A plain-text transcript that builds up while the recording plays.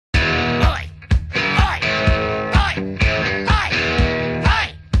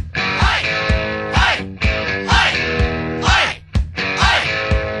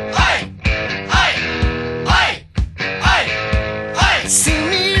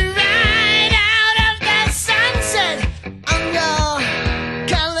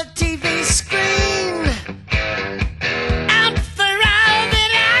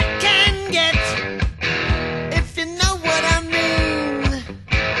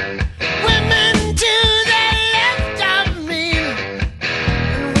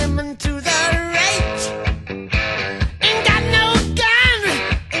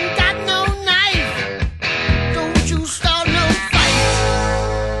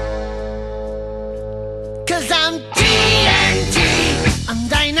'Cause I'm TNT, I'm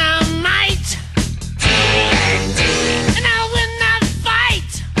dynamite. TNT, and I'll win that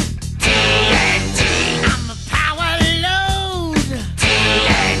fight. TNT, I'm a power load.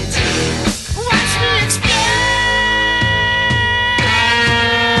 TNT, watch me explode.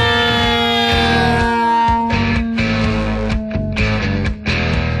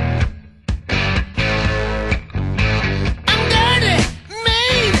 I'm dirty,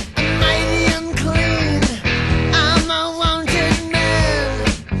 mean, and mighty unclean. I'm a wanted man,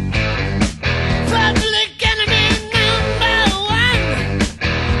 public enemy #1.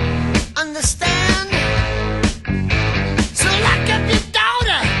 Understand? So lock up your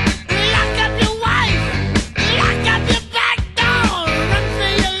daughter, lock up your wife, lock up your back door, run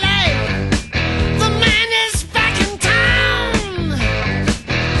for your life. The man is back in town,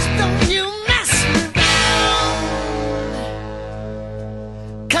 so don't you mess around.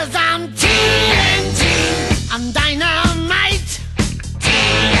 'Cause I'm TNT, I'm dynamite.